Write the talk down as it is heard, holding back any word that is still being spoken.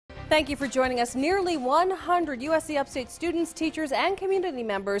Thank you for joining us. Nearly 100 USC Upstate students, teachers, and community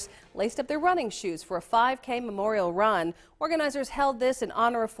members laced up their running shoes for a 5K memorial run. Organizers held this in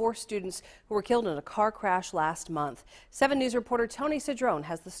honor of 4 students who were killed in a car crash last month. 7 News reporter Tony Cedrone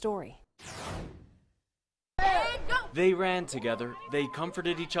has the story. They ran together, they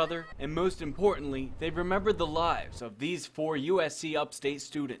comforted each other, and most importantly, they remembered the lives of these 4 USC Upstate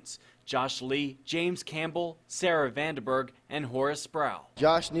students: Josh Lee, James Campbell, Sarah Vandenberg, and Horace Sproul.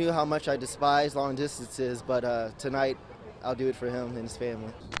 Josh knew how much I despise long distances, but tonight I'll do it for him and his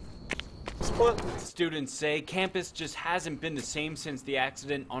family. Students say campus just hasn't been the same since the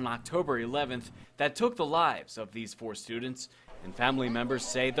accident on October 11th that took the lives of these 4 students. And family members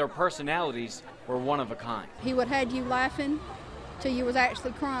say their personalities were one of a kind. He would have you laughing till you was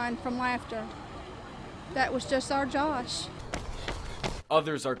actually crying from laughter. That was just our Josh.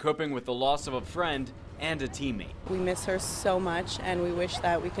 Others are coping with the loss of a friend and a teammate. We miss her so much, and we wish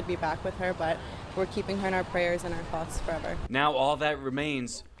that we could be back with her, but we're keeping her in our prayers and our thoughts forever. Now all that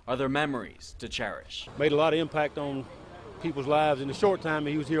remains are their memories to cherish. Made a lot of impact on people's lives in the short time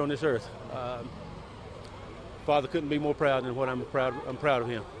he was here on this earth. Father couldn't be more proud than what I'm proud of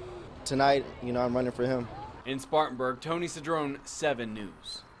him. Tonight, I'm running for him. In Spartanburg, Tony Cedrone, 7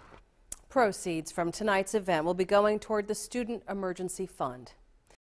 News. Proceeds from tonight's event will be going toward the Student Emergency Fund.